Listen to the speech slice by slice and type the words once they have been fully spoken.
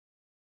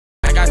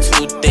got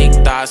two thick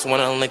thighs,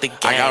 wanna link the game.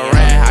 I got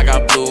red, I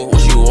got blue,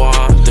 what you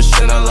want? The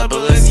Chanel,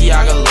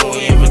 Balenciaga,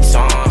 Louis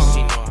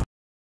Vuitton.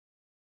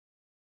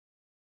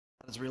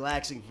 As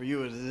relaxing for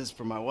you as it is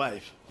for my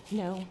wife.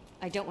 No,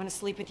 I don't want to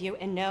sleep with you,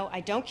 and no,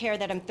 I don't care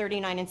that I'm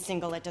 39 and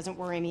single. It doesn't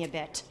worry me a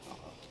bit.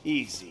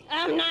 Easy.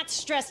 I'm not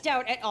stressed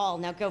out at all.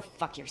 Now go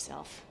fuck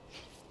yourself.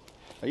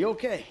 Are you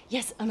okay?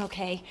 Yes, I'm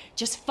okay.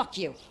 Just fuck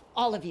you.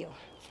 All of you.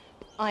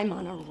 I'm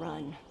on a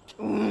run.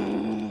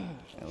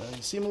 Yeah, well,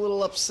 you seem a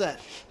little upset.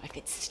 I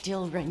could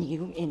still run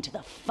you into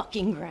the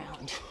fucking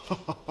ground.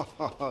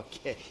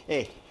 Okay.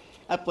 Hey,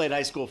 I played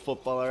high school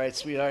football, all right,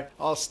 sweetheart?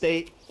 All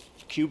state,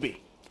 QB.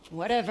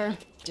 Whatever.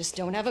 Just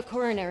don't have a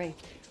coronary.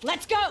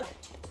 Let's go!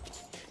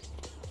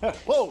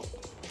 Whoa!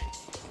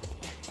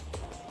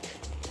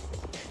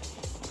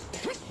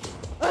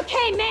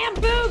 Okay, man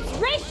boobs,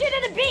 race you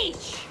to the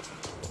beach!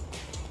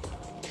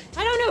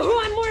 I don't know who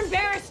I'm more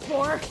embarrassed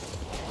for.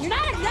 You're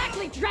not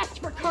exactly dressed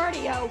for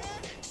cardio.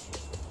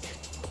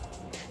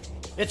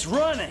 It's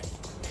running!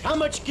 How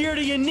much gear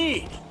do you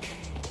need?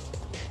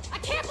 I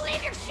can't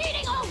believe you're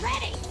cheating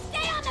already!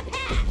 Stay on the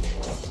path!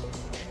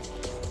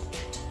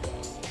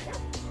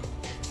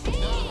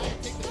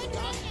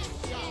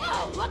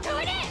 Oh, look who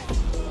it is!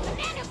 The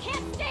man who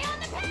can't stay on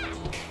the path!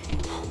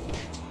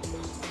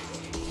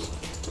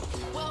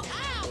 Well,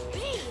 I'll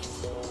be!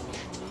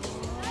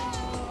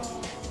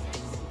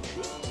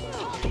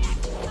 Oh, the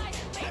exercise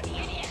will make the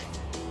idiot!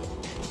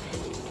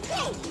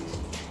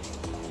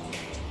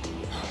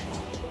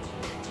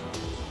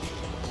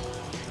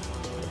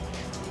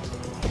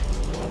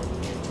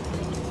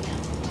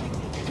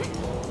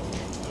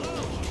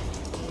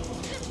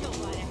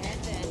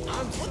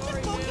 I'm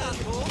sorry, man.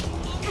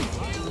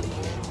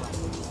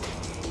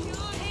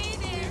 Hey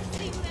there,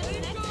 see you at the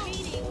next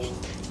meeting.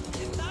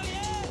 Está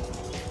bien.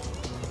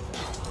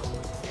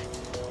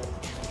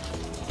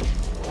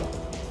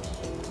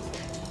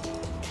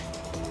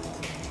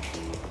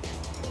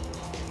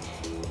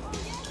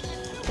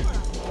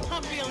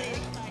 I'm feeling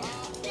excited.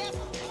 I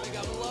think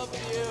I'm in love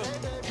with you.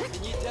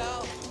 Can you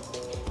tell?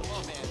 Come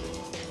on, man.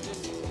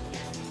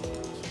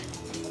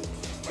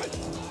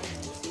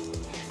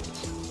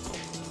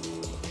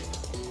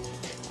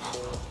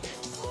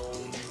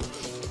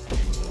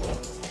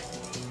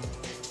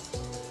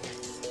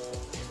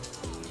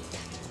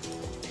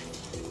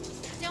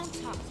 Don't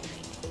talk to me.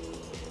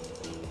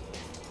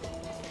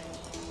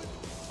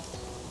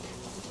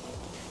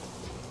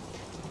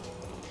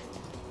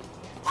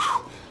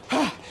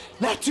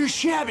 Not too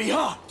shabby,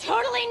 huh?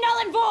 Totally null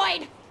and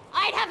void!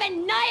 I'd have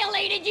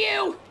annihilated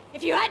you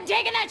if you hadn't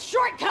taken that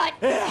shortcut!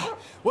 Yeah,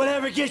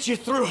 whatever gets you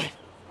through it.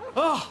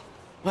 Oh,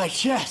 my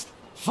chest.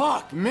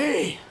 Fuck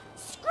me.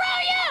 Screw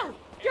you!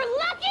 You're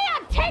lucky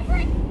I'm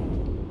tapering!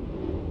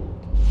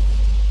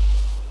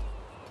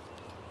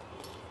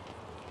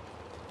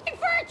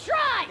 For a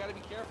try! You gotta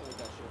be careful with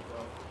that shit,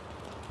 bro.